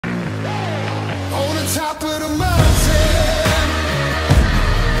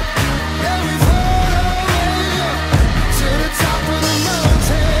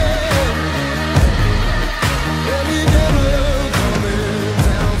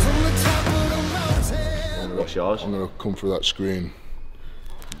What's yours? I'm going to come through that screen,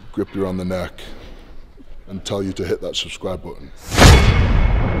 grip you around the neck, and tell you to hit that subscribe button.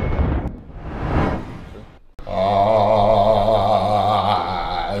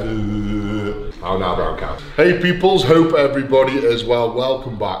 Oh, now broadcast. Hey peoples, hope everybody is well.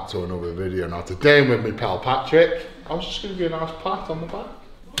 Welcome back to another video. Now today I'm with my pal Patrick. I was just going to give you a nice pat on the back.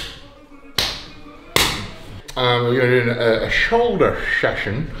 We're going to do a shoulder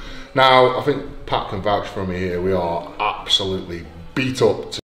session. Now I think Pat can vouch for me here. We are absolutely beat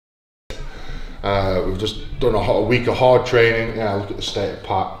up. We've just done a week of hard training. Yeah, look at the state of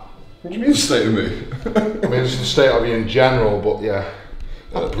Pat. What do you mean state of me? I mean, it's the state of you in general, but yeah.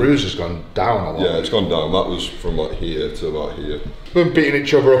 That bruise has gone down a lot. Yeah, it's gone down. That was from like here to about here. Been beating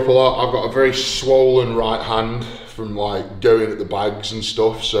each other up a lot. I've got a very swollen right hand from like going at the bags and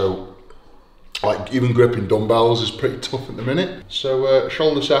stuff. So like even gripping dumbbells is pretty tough at the minute. So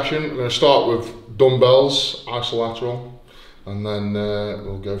shoulder session, we're going to start with dumbbells, isolateral, and then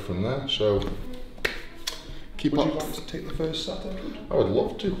we'll go from there. So keep up. Would you like to take the first set, Edward? I would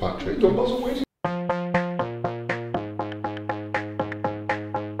love to, Patrick. Dumbbells are waiting.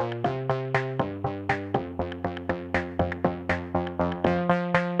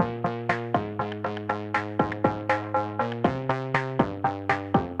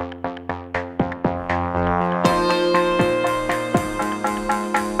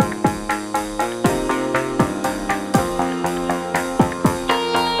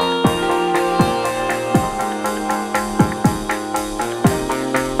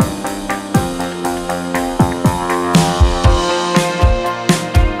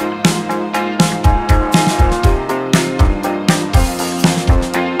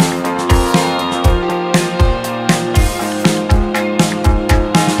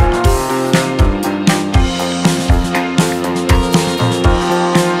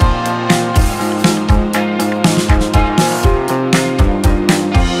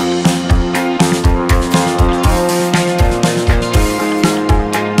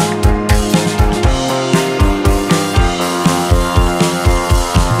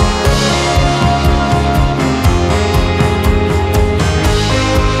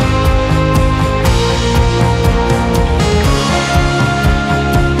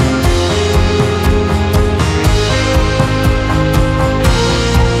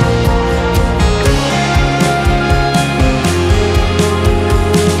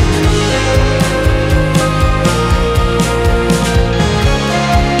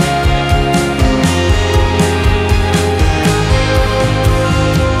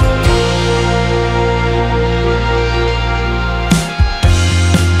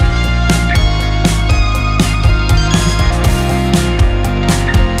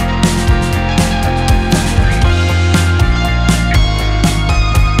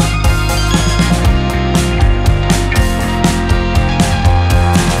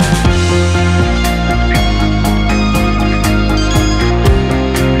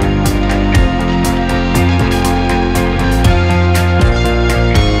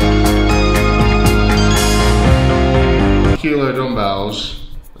 Kilo dumbbells.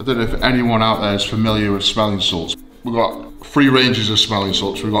 I don't know if anyone out there is familiar with smelling salts. We've got 3 ranges of smelling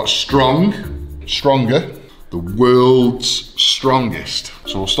salts. We've got strong, stronger, the world's strongest.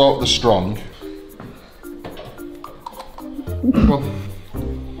 So we'll start with the strong.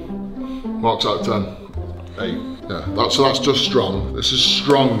 Marks out of 10. 8. Yeah, so that's just strong. This is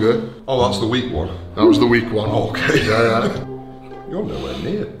stronger. Oh, that's the weak one. That was the weak one. Oh, okay. Yeah. You're nowhere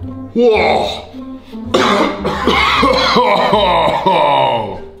near. Whoa!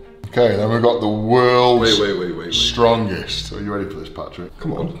 Okay, then we've got the world's Wait. strongest. Are you ready for this, Patrick?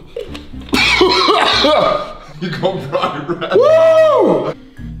 Come on. You got bright red. Woo!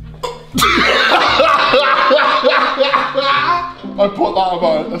 I put that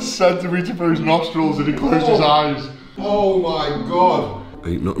about a centimetre through his nostrils and he closed his eyes. Oh my god.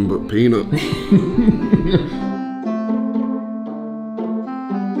 Ain't nothing but peanut.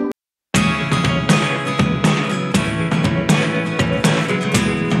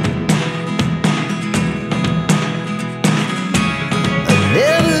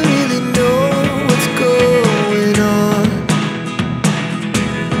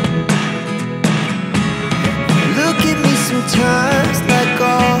 Sometimes like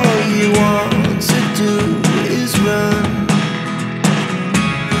all you want to do is run.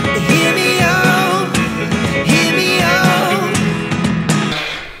 Hear me out, hear me out.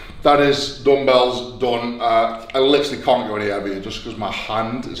 That is dumbbells done. I literally can't go any heavier just because my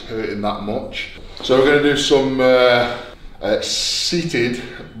hand is hurting that much. So we're going to do some seated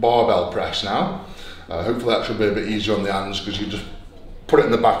barbell press now. Hopefully that should be a bit easier on the hands because you just put it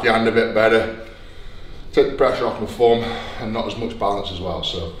in the back of your hand a bit better. take the pressure off my thumb and not as much balance as well,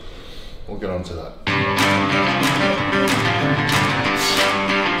 so we'll get on to that.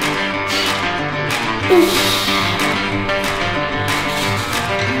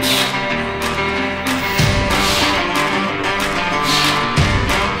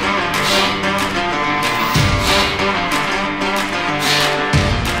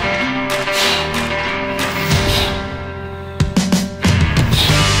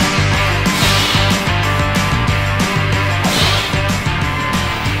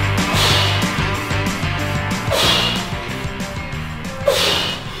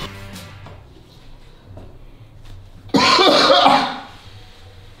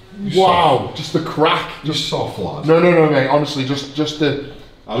 Wow, just the crack. Just soft, lad. No, mate. Honestly, just the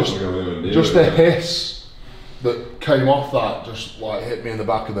hiss that came off that just like hit me in the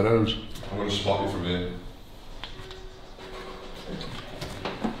back of the nose. I'm going to spot you from here.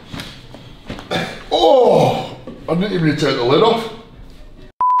 Oh! I didn't even take the lid off.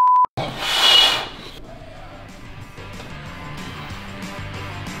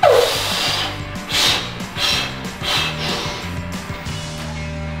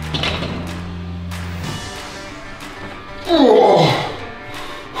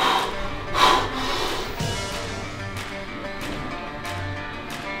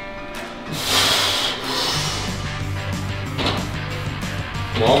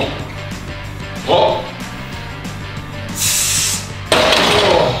 Come on. Oh!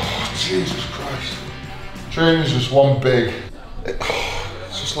 Oh, Jesus Christ. Training is just one big...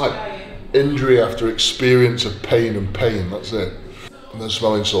 It's just like injury after experience of pain and pain, that's it. And then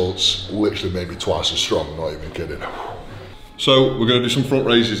smelling salts literally maybe twice as strong, not even kidding. So we're going to do some front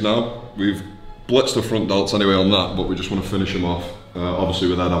raises now. We've blitzed the front delts anyway on that, but we just want to finish them off. Obviously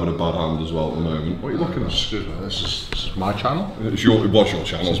without having a bad hand as well at the moment. What are you looking at? Excuse me, this is my channel. It was your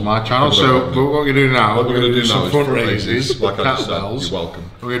channel. This is my channel, so what we're going to do now, What we're going to do now some is front raises, like I just said, kettlebells. you're welcome.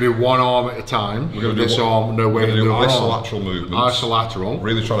 We're going to do one arm at a time. We're going to do this arm, no weight in the do arm. isolateral movements. Isolateral.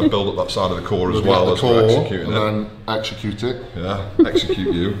 Really trying to build up that side of the core as well the as core, we're executing and it. then execute it. Yeah,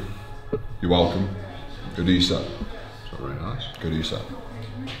 execute you. You're welcome. Good ESAT. Very nice. Good ESAT.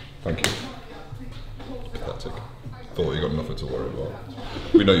 Thank you. Pathetic. Thought you got nothing to worry about.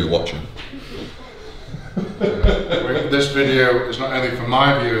 We know you're watching. This video is not only for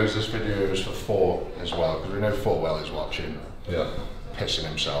my viewers, this video is for Fort as well, because we know Fort well is watching, Yeah. pissing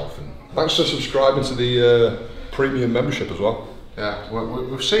himself. And Thanks for subscribing to the premium membership as well. yeah,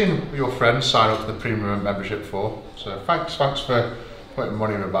 we've seen your friends sign up for the premium membership for, so thanks for putting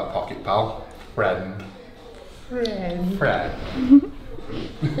money in my back pocket, pal. Friend.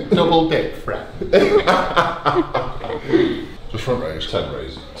 Double dick friend. Just front raise. 10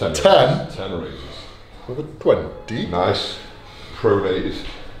 raises. 10 10? raises. 10 raises. With a 20. Nice. Pronated.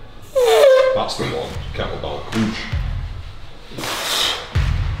 That's the one. Kettlebell.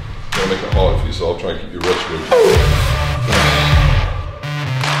 Don't make it hard for yourself. Try and keep your wrist loose.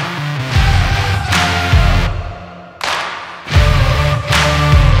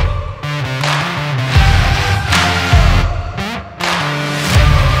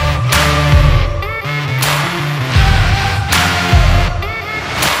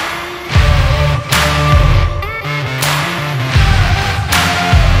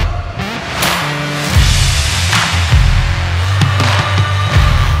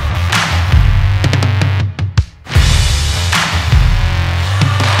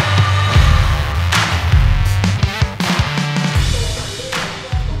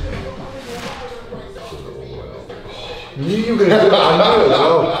 I knew you were going to do it. I knew it as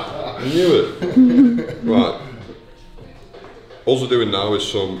well. I knew it. Right. All we're doing now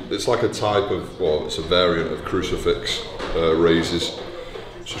is it's like a type of, well, it's a variant of crucifix raises.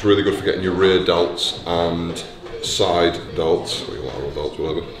 So it's really good for getting your rear delts and side delts, or your lateral delts,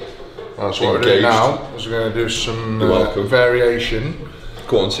 whatever. That's what we're doing now, is we're going to do some variation.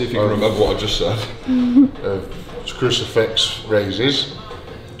 Go on, see if you can remember what I just said. Of crucifix raises.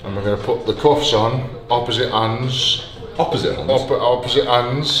 And we're going to put the cuffs on, opposite hands. Opposite hands? Opposite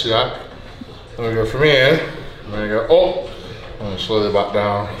hands, yeah. And we go from here, and then we go up, and slowly back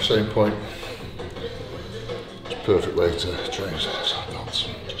down, same point. It's a perfect way to train side delts.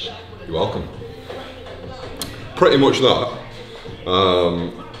 You're welcome. Pretty much that.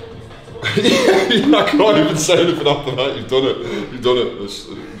 I can't even say anything after that. You've done it. You've done it. It's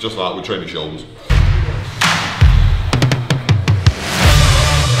just like we're training shoulders.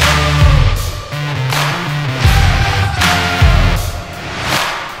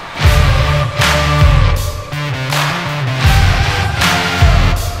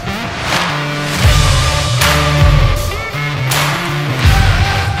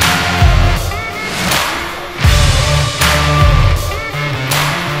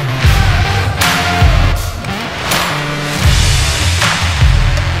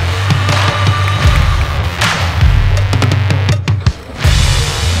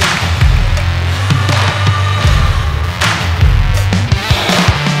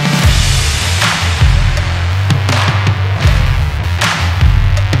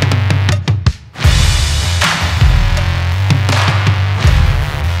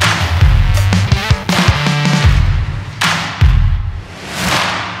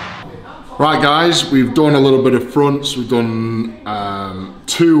 Right guys, we've done a little bit of fronts. We've done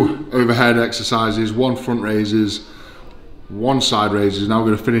 2 overhead exercises, 1 front raises, 1 side raises. Now we're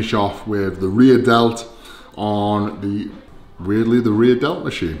going to finish off with the rear delt on the rear delt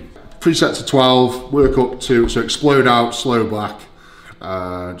machine. 3 sets of 12, work up to, so explode out, slow back.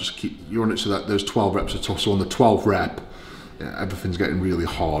 Just keep, you want it so that those 12 reps are tough. So on the 12th rep, yeah, everything's getting really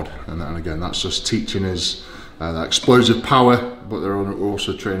hard. And then again, that's just teaching us that explosive power, but they're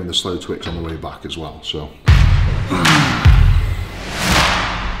also training the slow twitch on the way back as well. So.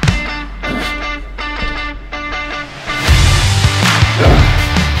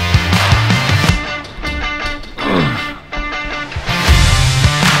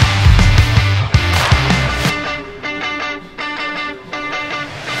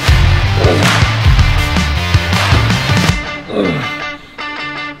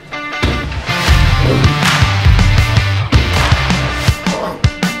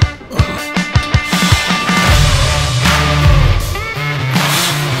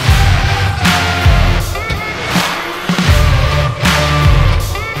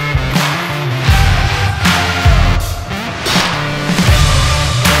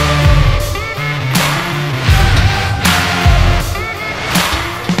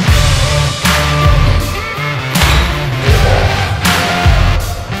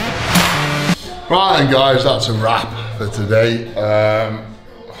 Right then guys, that's a wrap for today.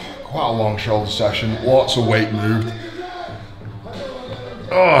 Quite a long shoulder session, lots of weight moved.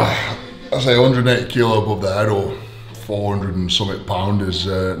 I say 180 kilo above the head or 400 and something pound is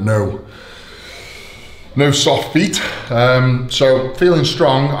no soft feat. So feeling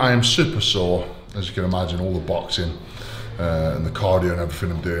strong. I am super sore, as you can imagine, all the boxing and the cardio and everything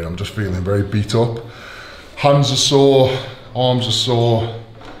I'm doing. I'm just feeling very beat up. Hands are sore, arms are sore.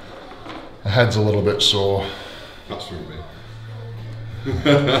 The head's a little bit sore. That's from me.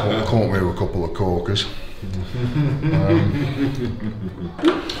 Caught me with a couple of corkers.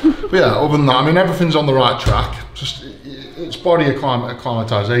 But yeah, other than that, I mean, everything's on the right track. Just it's body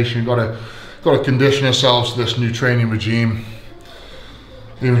acclimatization. You've got to condition yourselves to this new training regime.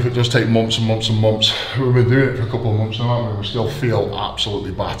 Even if it does take months and months and months. We've been doing it for a couple of months now, haven't we? We still feel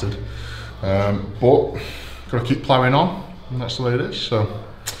absolutely battered. But got to keep ploughing on, and that's the way it is. So.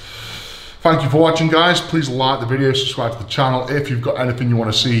 Thank you for watching guys. Please like the video, subscribe to the channel. If you've got anything you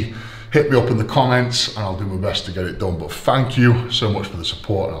want to see, hit me up in the comments and I'll do my best to get it done. But thank you so much for the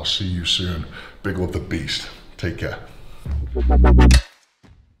support and I'll see you soon. Big love, the beast. Take care.